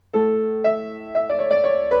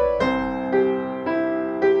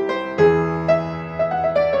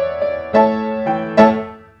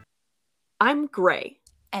Gray.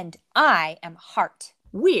 And I am Hart.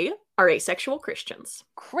 We are asexual Christians.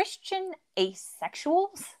 Christian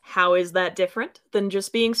asexuals? How is that different than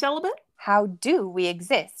just being celibate? How do we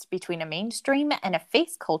exist between a mainstream and a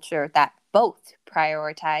faith culture that both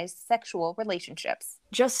prioritize sexual relationships?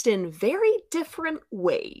 Just in very different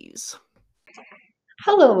ways.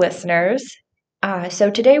 Hello, listeners. So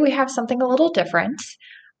today we have something a little different.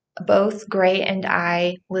 Both Gray and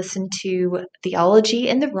I listen to Theology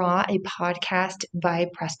in the Raw, a podcast by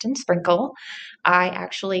Preston Sprinkle. I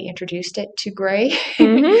actually introduced it to Gray,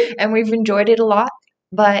 and we've enjoyed it a lot.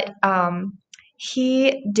 But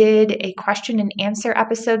he did a question and answer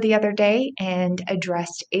episode the other day and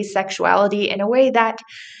addressed asexuality in a way that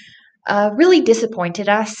really disappointed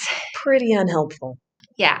us. Pretty unhelpful.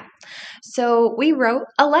 Yeah. So we wrote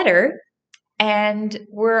a letter and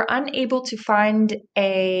we're unable to find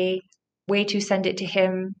a way to send it to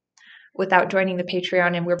him without joining the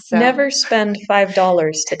Patreon. And Never spend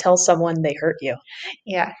 $5 to tell someone they hurt you.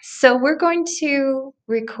 Yeah. So we're going to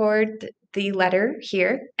record the letter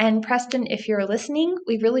here. And Preston, if you're listening,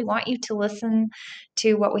 we really want you to listen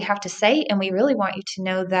to what we have to say. And we really want you to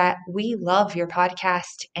know that we love your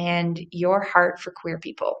podcast and your heart for queer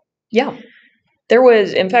people. Yeah. There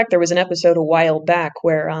was an episode a while back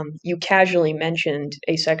where you casually mentioned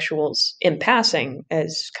asexuals in passing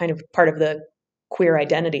as kind of part of the queer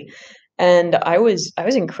identity. And I was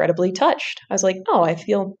incredibly touched. I was like, oh, I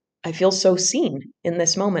feel so seen in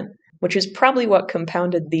this moment, which is probably what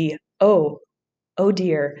compounded the oh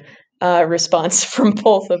dear response from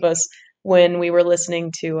both of us when we were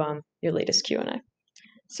listening to your latest Q&A.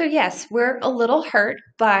 So yes, we're a little hurt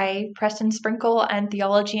by Preston Sprinkle and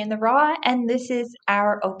Theology in the Raw, and this is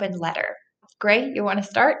our open letter. Gray, you want to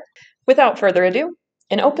start? Without further ado,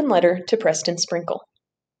 an open letter to Preston Sprinkle.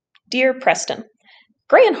 Dear Preston,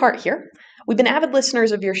 Gray and Hart here. We've been avid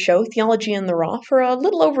listeners of your show, Theology in the Raw, for a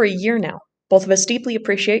little over a year now. Both of us deeply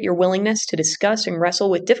appreciate your willingness to discuss and wrestle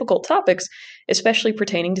with difficult topics, especially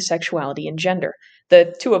pertaining to sexuality and gender.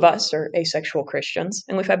 The two of us are asexual Christians,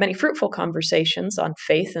 and we've had many fruitful conversations on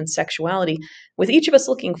faith and sexuality, with each of us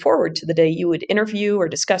looking forward to the day you would interview or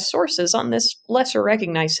discuss sources on this lesser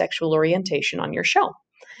recognized sexual orientation on your show.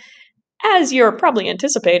 As you're probably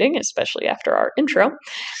anticipating, especially after our intro,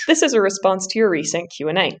 this is a response to your recent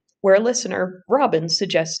Q&A, where a listener, Robin,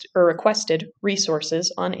 requested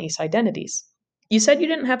resources on ace identities. You said you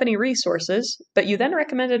didn't have any resources, but you then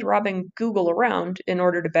recommended Robin Google around in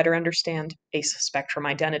order to better understand ace spectrum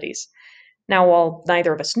identities. Now, while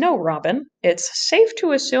neither of us know Robin, it's safe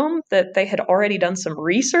to assume that they had already done some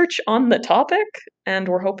research on the topic, and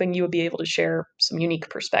we're hoping you would be able to share some unique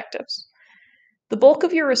perspectives. The bulk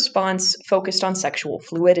of your response focused on sexual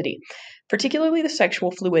fluidity, particularly the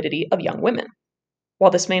sexual fluidity of young women. While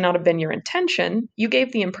this may not have been your intention, you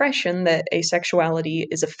gave the impression that asexuality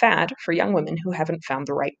is a fad for young women who haven't found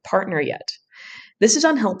the right partner yet. This is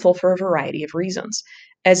unhelpful for a variety of reasons,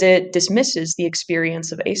 as it dismisses the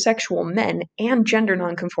experience of asexual men and gender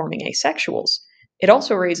nonconforming asexuals. It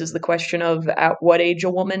also raises the question of at what age a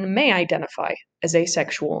woman may identify as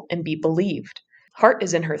asexual and be believed. Hart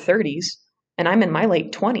is in her 30s, and I'm in my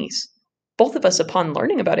late 20s. Both of us, upon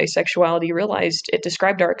learning about asexuality, realized it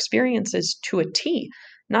described our experiences to a T,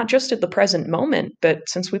 not just at the present moment, but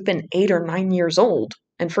since we've been 8 or 9 years old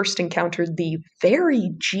and first encountered the very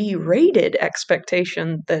G-rated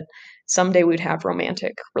expectation that someday we'd have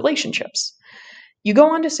romantic relationships. You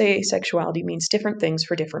go on to say asexuality means different things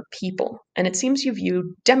for different people, and it seems you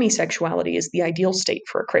view demisexuality as the ideal state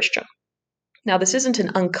for a Christian. Now, this isn't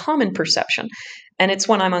an uncommon perception, and it's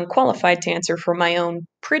one I'm unqualified to answer from my own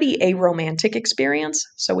pretty aromantic experience.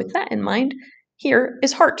 So with that in mind, here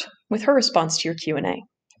is Hart with her response to your Q&A.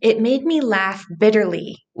 It made me laugh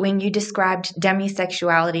bitterly when you described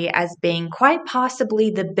demisexuality as being quite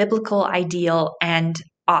possibly the biblical ideal and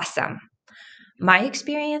awesome. My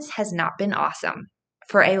experience has not been awesome.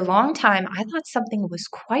 For a long time, I thought something was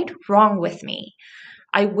quite wrong with me.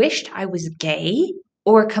 I wished I was gay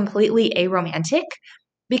or completely aromantic,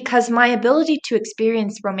 because my ability to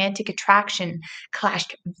experience romantic attraction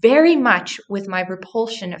clashed very much with my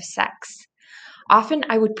repulsion of sex. Often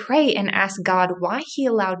I would pray and ask God why He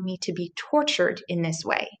allowed me to be tortured in this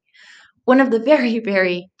way. One of the very,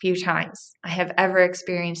 very few times I have ever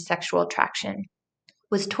experienced sexual attraction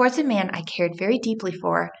was towards a man I cared very deeply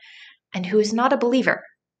for and who is not a believer.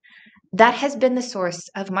 That has been the source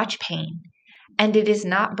of much pain, and it is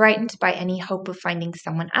not brightened by any hope of finding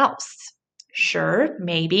someone else. Sure,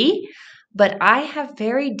 maybe, but I have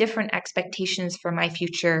very different expectations for my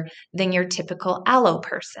future than your typical allo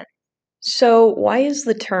person. So why is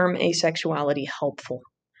the term asexuality helpful?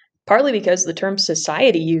 partly because the terms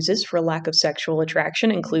society uses for lack of sexual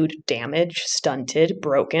attraction include damaged, stunted,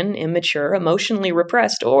 broken, immature, emotionally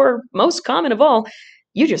repressed, or, most common of all,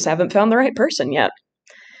 you just haven't found the right person yet.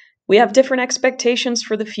 We have different expectations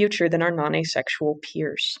for the future than our non-asexual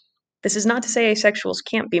peers. This is not to say asexuals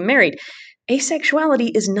can't be married.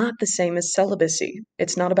 Asexuality is not the same as celibacy.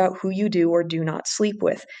 It's not about who you do or do not sleep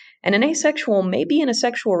with. And an asexual may be in a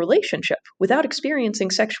sexual relationship without experiencing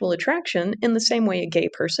sexual attraction in the same way a gay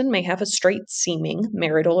person may have a straight-seeming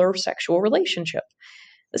marital or sexual relationship.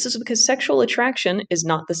 This is because sexual attraction is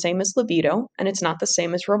not the same as libido, and it's not the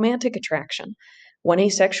same as romantic attraction. One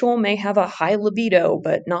asexual may have a high libido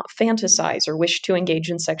but not fantasize or wish to engage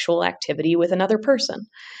in sexual activity with another person.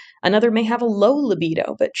 Another may have a low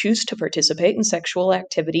libido but choose to participate in sexual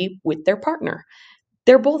activity with their partner.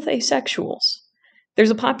 They're both asexuals.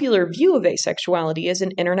 There's a popular view of asexuality as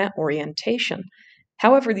an internet orientation.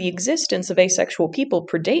 However, the existence of asexual people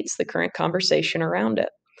predates the current conversation around it.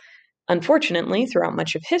 Unfortunately, throughout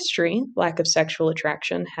much of history, lack of sexual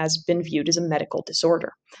attraction has been viewed as a medical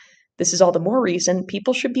disorder. This is all the more reason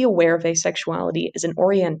people should be aware of asexuality as an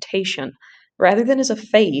orientation rather than as a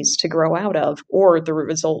phase to grow out of or the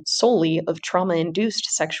result solely of trauma-induced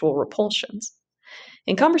sexual repulsions.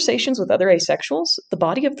 In conversations with other asexuals, the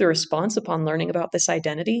body of the response upon learning about this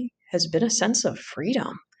identity has been a sense of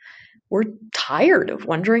freedom. We're tired of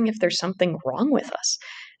wondering if there's something wrong with us.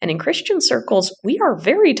 And in Christian circles, we are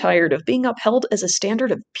very tired of being upheld as a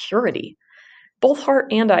standard of purity. Both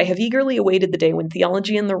Hart and I have eagerly awaited the day when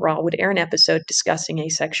Theology in the Raw would air an episode discussing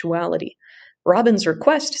asexuality. Robin's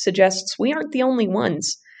request suggests we aren't the only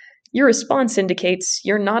ones. Your response indicates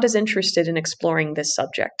you're not as interested in exploring this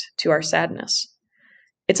subject, to our sadness.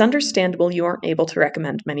 It's understandable you aren't able to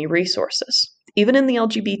recommend many resources. Even in the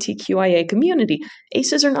LGBTQIA community,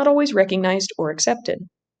 ACEs are not always recognized or accepted.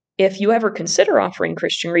 If you ever consider offering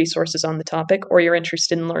Christian resources on the topic or you're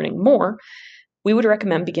interested in learning more, we would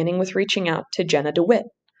recommend beginning with reaching out to Jenna DeWitt.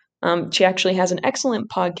 She actually has an excellent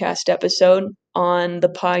podcast episode on the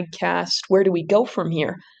podcast Where Do We Go From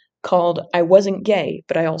Here? Called I Wasn't Gay,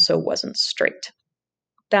 but I Also Wasn't Straight.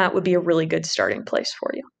 That would be a really good starting place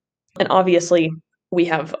for you. And obviously, we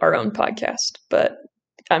have our own podcast, but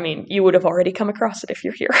I mean, you would have already come across it if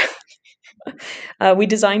you're here. We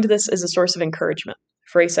designed this as a source of encouragement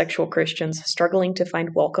for asexual Christians struggling to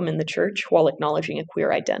find welcome in the church while acknowledging a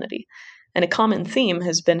queer identity. And a common theme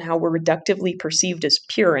has been how we're reductively perceived as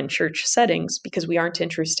pure in church settings because we aren't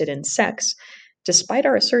interested in sex, despite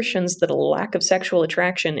our assertions that a lack of sexual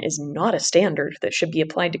attraction is not a standard that should be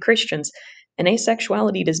applied to Christians, and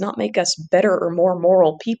asexuality does not make us better or more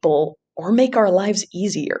moral people or make our lives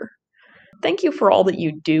easier. Thank you for all that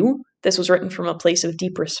you do. This was written from a place of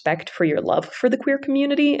deep respect for your love for the queer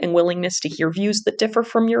community and willingness to hear views that differ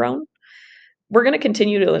from your own. We're going to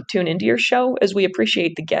continue to tune into your show as we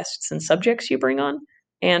appreciate the guests and subjects you bring on,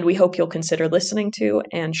 and we hope you'll consider listening to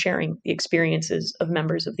and sharing the experiences of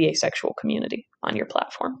members of the asexual community on your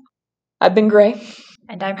platform. I've been Gray.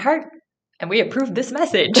 And I'm Hart, and we approved this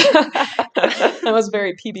message. That was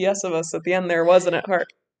very PBS of us at the end there, wasn't it, Hart?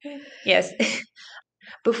 Yes.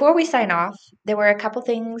 Before we sign off, there were a couple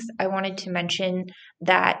things I wanted to mention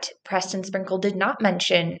that Preston Sprinkle did not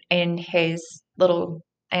mention in his little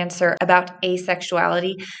answer about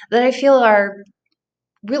asexuality that I feel are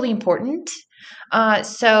really important.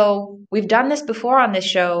 So we've done this before on this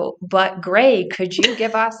show, but Gray, could you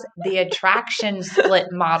give us the attraction split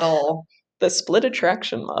model? The split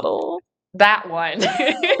attraction model. That one.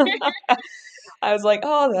 I was like,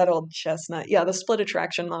 oh, that old chestnut. Yeah, the split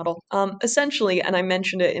attraction model. Essentially, and I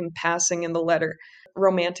mentioned it in passing in the letter,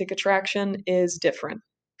 romantic attraction is different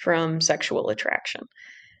from sexual attraction.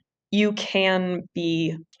 You can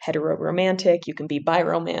be heteroromantic, you can be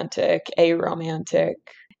biromantic, aromantic.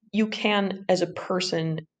 You can, as a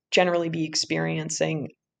person, generally be experiencing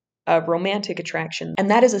a romantic attraction, and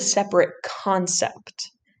that is a separate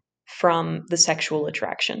concept from the sexual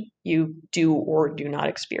attraction you do or do not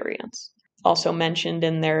experience. Also mentioned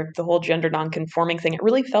in there, the whole gender nonconforming thing, it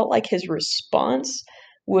really felt like his response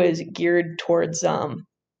was geared towards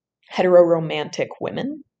heteroromantic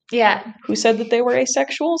women. Yeah. Who said that they were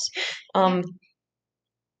asexuals. I'm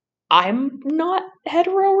not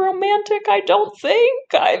heteroromantic, I don't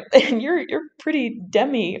think. And you're pretty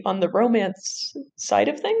demi on the romance side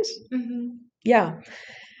of things. Mm-hmm. Yeah.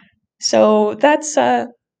 So that's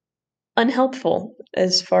unhelpful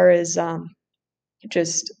as far as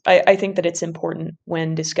I think that it's important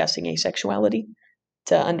when discussing asexuality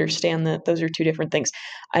to understand that those are two different things.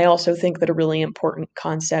 I also think that a really important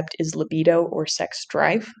concept is libido or sex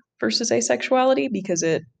drive versus asexuality, because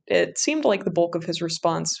it it seemed like the bulk of his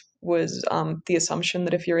response was the assumption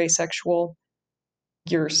that if you're asexual,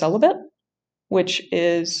 you're celibate, which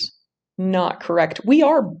is not correct. We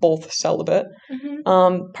are both celibate.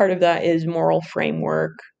 Part of that is moral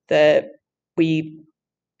framework that we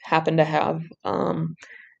happen to have,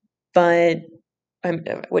 but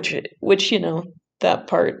which that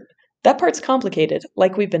part's complicated.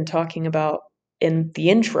 Like we've been talking about in the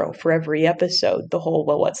intro for every episode, the whole,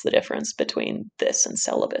 well, what's the difference between this and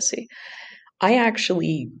celibacy? I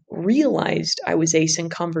actually realized I was ace in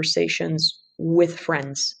conversations with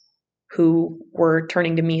friends who were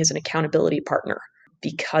turning to me as an accountability partner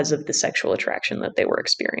because of the sexual attraction that they were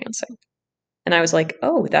experiencing. And I was like,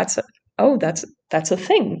 that's a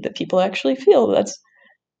thing that people actually feel.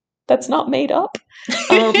 That's not made up.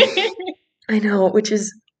 I know, which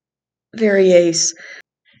is very ace.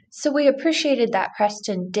 So we appreciated that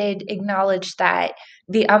Preston did acknowledge that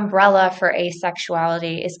the umbrella for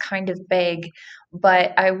asexuality is kind of big,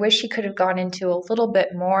 but I wish he could have gone into a little bit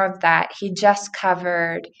more of that. He just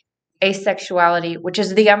covered asexuality, which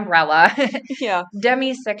is the umbrella, Yeah.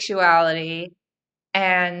 demisexuality,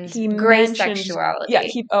 and gray sexuality. Yeah,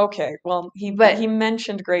 he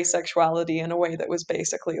mentioned gray sexuality in a way that was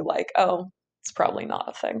basically like, it's probably not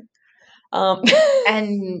a thing.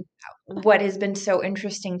 And what has been so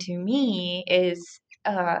interesting to me is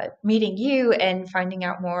meeting you and finding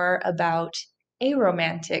out more about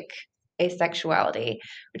aromantic asexuality,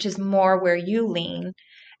 which is more where you lean.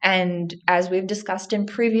 And as we've discussed in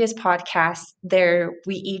previous podcasts,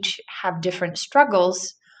 we each have different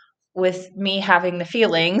struggles, with me having the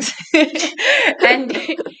feelings and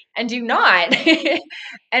do not.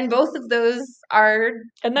 And both of those are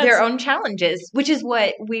their own challenges, which is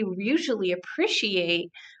what we usually appreciate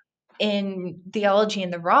in Theology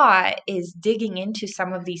in the Raw, is digging into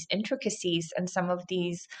some of these intricacies and some of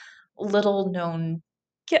these little known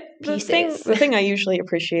pieces. The thing I usually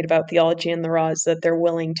appreciate about Theology in the Raw is that they're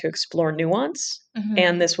willing to explore nuance,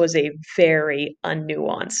 and this was a very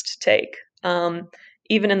unnuanced take.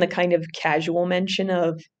 Even in the kind of casual mention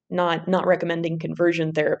of not recommending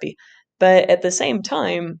conversion therapy, but at the same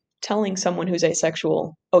time, telling someone who's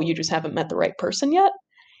asexual, you just haven't met the right person yet,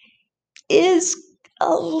 is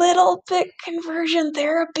a little bit conversion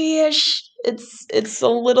therapy-ish. It's a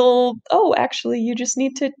little, actually you just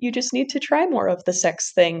need to try more of the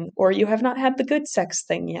sex thing, or you have not had the good sex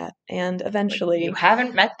thing yet, and eventually you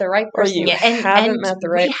haven't met the right person yet. And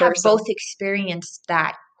we have both experienced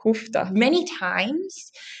that many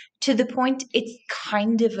times, to the point it's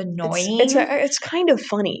kind of annoying. It's kind of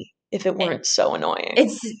funny if it weren't so annoying.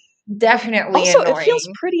 It's definitely also annoying. It feels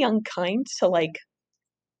pretty unkind to like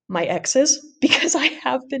my exes, because I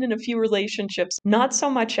have been in a few relationships, not so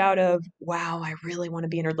much out of, wow, I really want to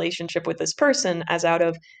be in a relationship with this person, as out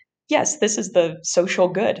of, yes, this is the social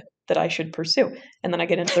good that I should pursue. And then I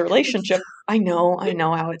get into the relationship. I know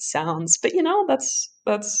how it sounds, but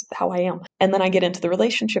that's how I am. And then I get into the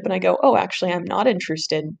relationship and I go, actually, I'm not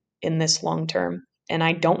interested in this long term. And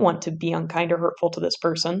I don't want to be unkind or hurtful to this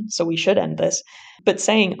person, so we should end this. But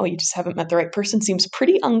saying, you just haven't met the right person, seems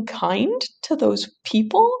pretty unkind to those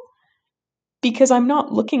people, because I'm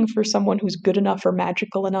not looking for someone who's good enough or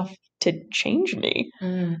magical enough to change me.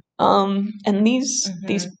 And these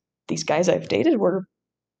guys I've dated were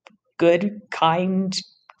good, kind,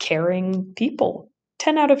 caring people.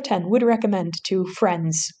 10 out of 10 would recommend to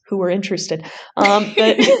friends who were interested.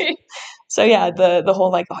 But so yeah, the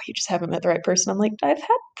whole like, you just haven't met the right person. I'm like, I've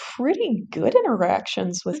had pretty good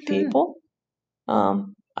interactions with people.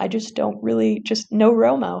 I just don't really, just no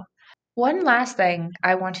Romo. One last thing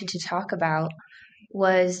I wanted to talk about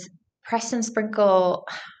was Preston Sprinkle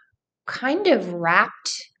kind of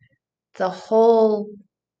wrapped the whole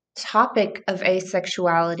topic of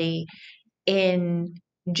asexuality in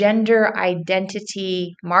gender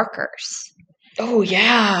identity markers. Oh,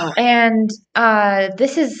 yeah. And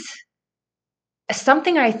this is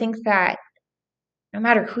something I think that no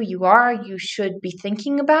matter who you are, you should be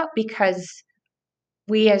thinking about, because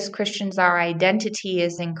we as Christians, our identity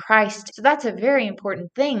is in Christ. So that's a very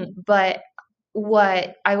important thing. But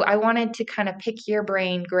what I wanted to kind of pick your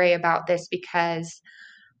brain, Gray, about this, because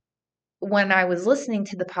when I was listening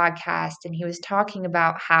to the podcast and he was talking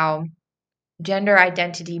about how gender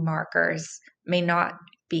identity markers may not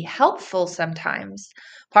be helpful sometimes,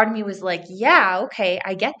 part of me was like, yeah, okay,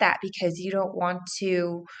 I get that, because you don't want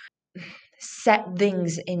to set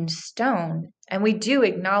things in stone. And we do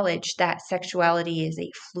acknowledge that sexuality is a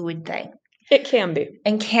fluid thing. It can be.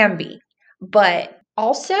 And can be. But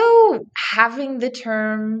also having the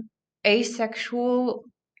term asexual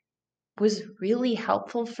was really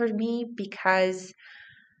helpful for me, because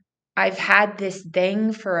I've had this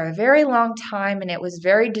thing for a very long time, and it was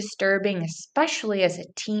very disturbing, especially as a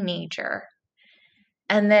teenager.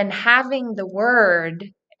 And then having the word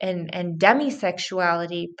and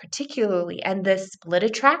demisexuality particularly, and the split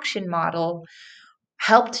attraction model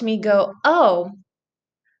helped me go, oh,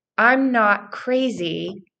 I'm not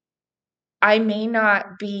crazy. I may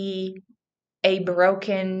not be a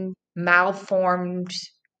broken, malformed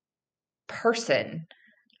person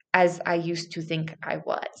as I used to think I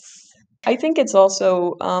was. I think it's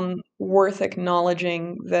also worth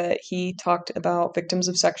acknowledging that he talked about victims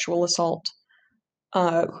of sexual assault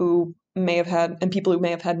who may have had, and people who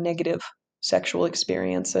may have had negative sexual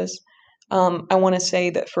experiences. I want to say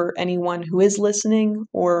that for anyone who is listening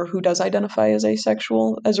or who does identify as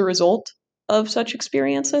asexual as a result of such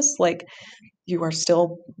experiences, like, you are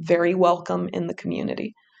still very welcome in the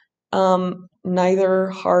community. Neither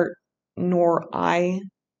Hart nor I,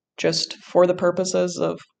 just for the purposes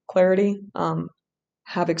of clarity,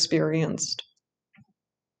 have experienced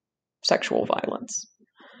sexual violence.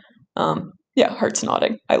 Yeah, Hart's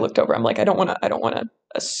nodding. I looked over. I'm like, I don't want to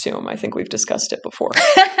assume. I think we've discussed it before.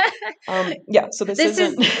 Yeah, so this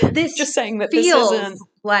isn't this just saying that feels this isn't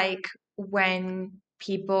like when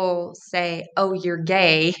people say, "Oh, you're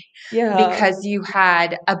gay," yeah. because you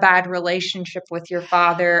had a bad relationship with your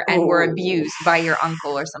father and were abused by your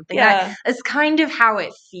uncle or something. Yeah. That's kind of how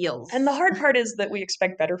it feels. And the hard part is that we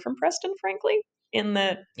expect better from Preston, frankly, in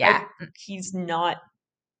that he's not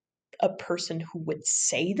a person who would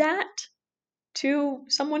say that to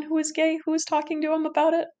someone who is gay who is talking to him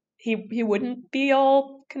about it. He wouldn't be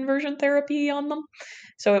all conversion therapy on them.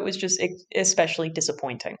 So it was just especially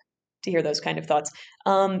disappointing to hear those kind of thoughts.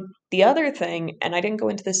 The other thing, and I didn't go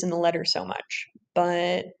into this in the letter so much,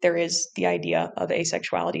 but there is the idea of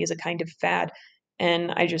asexuality as a kind of fad.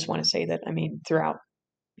 And I just want to say that, I mean, throughout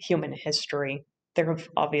human history, there have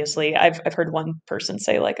obviously, I've heard one person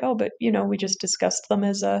say like, oh, but we just discussed them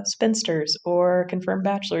as spinsters or confirmed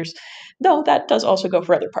bachelors. Though that does also go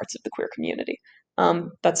for other parts of the queer community.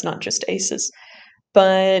 That's not just aces.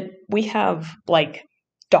 But we have like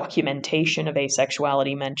documentation of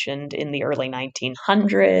asexuality mentioned in the early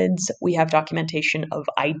 1900s. We have documentation of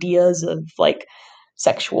ideas of like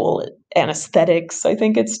sexual anesthetics, I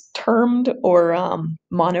think it's termed, or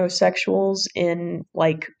monosexuals in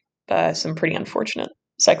like some pretty unfortunate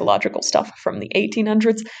psychological stuff from the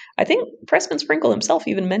 1800s. I think Preston Sprinkle himself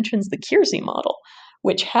even mentions the Kiersey model,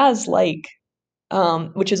 which has like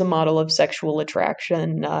which is a model of sexual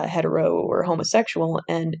attraction, hetero or homosexual,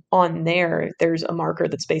 and on there's a marker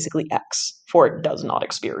that's basically X for it does not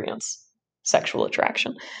experience sexual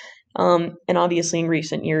attraction. And obviously, in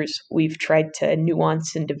recent years, we've tried to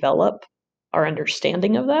nuance and develop our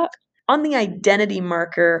understanding of that. On the identity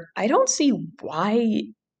marker, I don't see why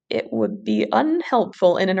it would be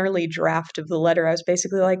unhelpful. In an early draft of the letter, I was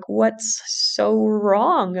basically like, what's so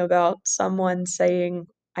wrong about someone saying,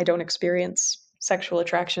 I don't experience sexual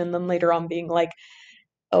attraction, and then later on being like,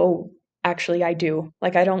 oh, actually, I do.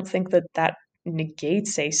 Like, I don't think that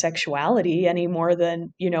negates asexuality any more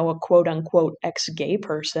than, a quote unquote ex gay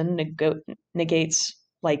person negates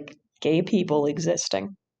like gay people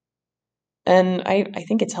existing. And I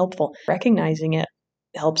think it's helpful. Recognizing it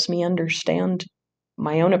helps me understand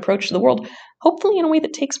my own approach to the world, hopefully in a way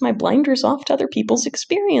that takes my blinders off to other people's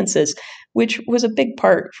experiences, which was a big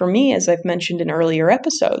part for me, as I've mentioned in earlier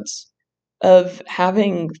episodes, of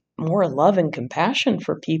having more love and compassion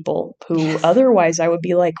for people who otherwise I would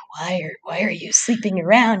be like, why are you sleeping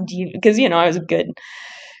around? Because I was a good,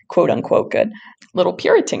 quote unquote, good little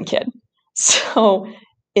Puritan kid. So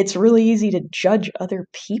it's really easy to judge other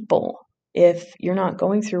people if you're not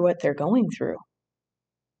going through what they're going through.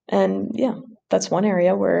 And yeah, that's one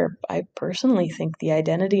area where I personally think the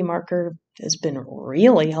identity marker has been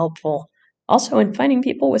really helpful. Also in finding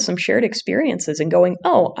people with some shared experiences and going,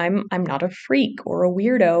 oh, I'm not a freak or a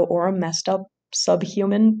weirdo or a messed up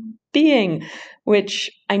subhuman being,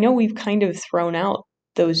 which I know we've kind of thrown out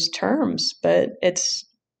those terms, but it's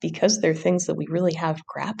because they're things that we really have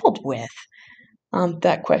grappled with.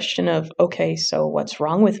 That question of, okay, so what's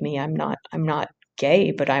wrong with me? I'm not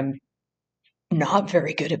gay, but I'm not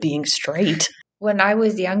very good at being straight. When I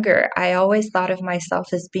was younger, I always thought of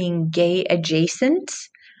myself as being gay adjacent.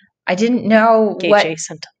 I didn't know what it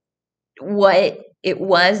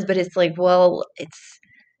was, but it's like, well,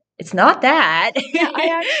 it's not that. Yeah, I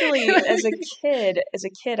actually, as a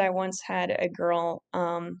kid, I once had a girl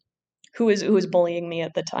who was bullying me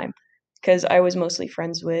at the time because I was mostly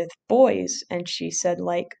friends with boys, and she said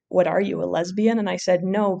like, "What are you, a lesbian?" And I said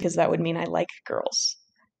no, because that would mean I like girls.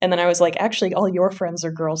 And then I was like, actually, all your friends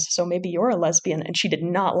are girls, so maybe you're a lesbian. And she did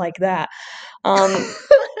not like that.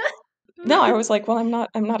 No, I was like, well, I'm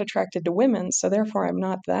not attracted to women, so therefore I'm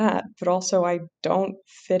not that, but also I don't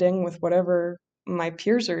fit in with whatever my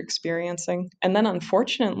peers are experiencing. And then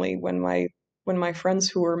unfortunately, when my friends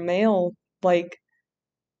who were male like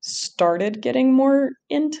started getting more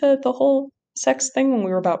into the whole sex thing when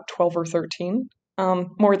we were about 12 or 13,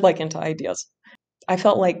 more like into ideas. I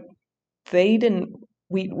felt like they didn't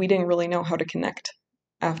we didn't really know how to connect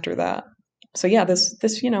after that. So yeah, this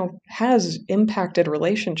has impacted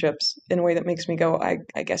relationships in a way that makes me go,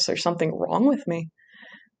 I guess there's something wrong with me.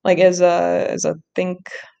 Like as a think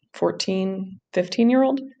 14,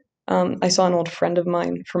 15-year-old, I saw an old friend of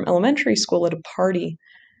mine from elementary school at a party,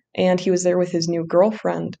 and he was there with his new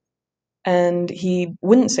girlfriend, and he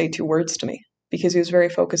wouldn't say two words to me because he was very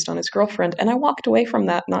focused on his girlfriend. And I walked away from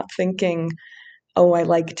that not thinking, oh, I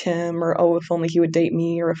liked him, or oh, if only he would date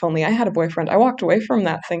me, or if only I had a boyfriend. I walked away from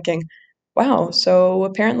that thinking, wow, so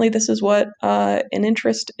apparently this is what an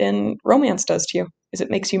interest in romance does to you, is it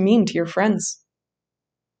makes you mean to your friends.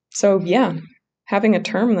 So yeah, having a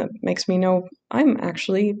term that makes me know I'm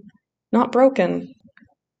actually not broken.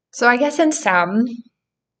 So I guess in some,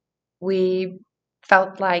 we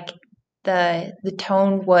felt like the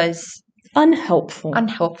tone was Unhelpful.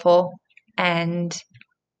 unhelpful and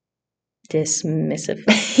Dismissive.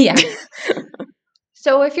 yeah.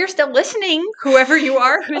 So if you're still listening, whoever you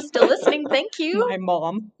are who's still listening, thank you. My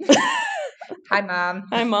mom. Hi, Mom.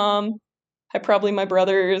 Hi, Mom. Hi, probably my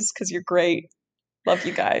brothers, because you're great. Love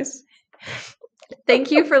you guys.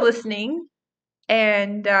 Thank you for listening.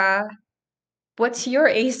 And what's your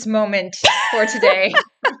ace moment for today?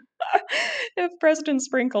 If Preston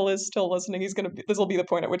Sprinkle is still listening, this will be the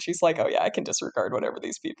point at which he's like, oh yeah, I can disregard whatever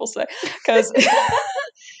these people say.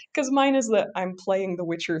 Because mine is that I'm playing The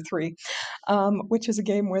Witcher 3, which is a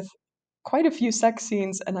game with quite a few sex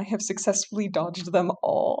scenes, and I have successfully dodged them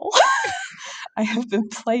all. I have been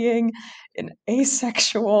playing an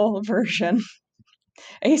asexual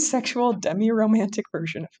demi-romantic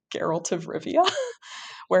version of Geralt of Rivia,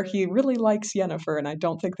 where he really likes Yennefer, and I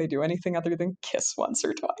don't think they do anything other than kiss once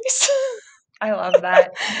or twice. I love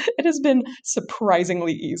that. It has been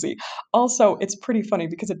surprisingly easy. Also, it's pretty funny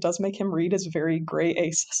because it does make him read as very gray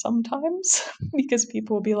ace sometimes. Because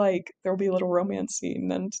people will be like, there'll be a little romance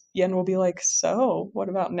scene, and Yen will be like, so, what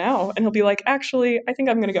about now? And he'll be like, actually, I think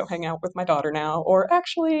I'm gonna go hang out with my daughter now. Or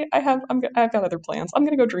actually, I've got other plans. I'm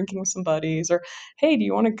gonna go drinking with some buddies. Or hey, do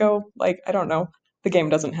you want to go, like, I don't know. The game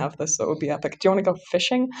doesn't have this, so it would be epic. Do you want to go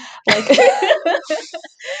fishing? Like,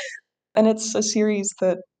 and it's a series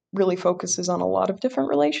that really focuses on a lot of different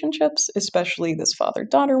relationships, especially this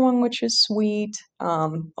father-daughter one, which is sweet. A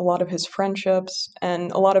lot of his friendships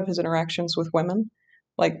and a lot of his interactions with women.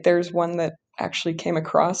 Like there's one that actually came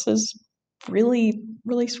across as really,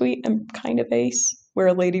 really sweet and kind of ace, where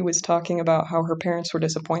a lady was talking about how her parents were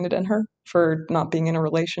disappointed in her for not being in a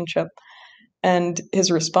relationship. And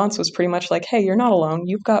his response was pretty much like, hey, you're not alone.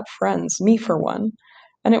 You've got friends, me for one.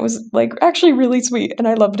 And it was like actually really sweet, and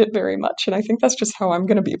I loved it very much. And I think that's just how I'm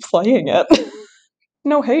going to be playing it.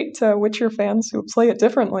 No hate to Witcher fans who play it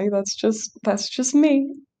differently. That's just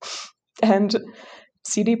me. And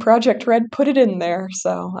CD Projekt Red put it in there,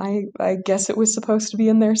 so I guess it was supposed to be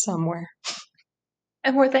in there somewhere.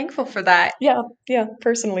 And we're thankful for that. Yeah.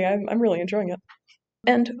 Personally, I'm really enjoying it.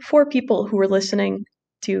 And for people who are listening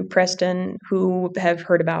to Preston who have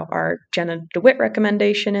heard about our Jenna DeWitt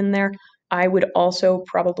recommendation in there, I would also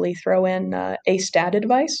probably throw in a stat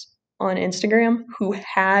advice on Instagram who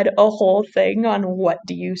had a whole thing on what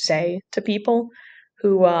do you say to people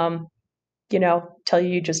who, tell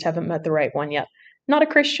you just haven't met the right one yet. Not a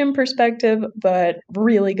Christian perspective, but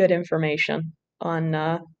really good information on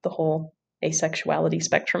the whole asexuality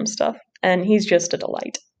spectrum stuff. And he's just a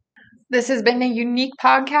delight. This has been a unique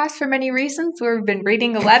podcast for many reasons. We've been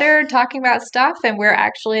reading a letter, talking about stuff, and we're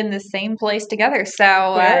actually in the same place together.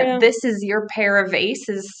 So this is your pair of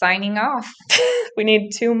aces signing off. We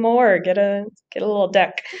need two more. Get a little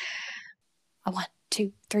deck. 1,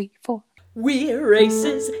 2, 3, 4. We're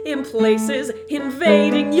aces in places,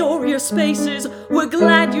 invading your spaces. We're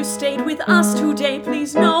glad you stayed with us today.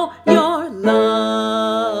 Please know you're loved.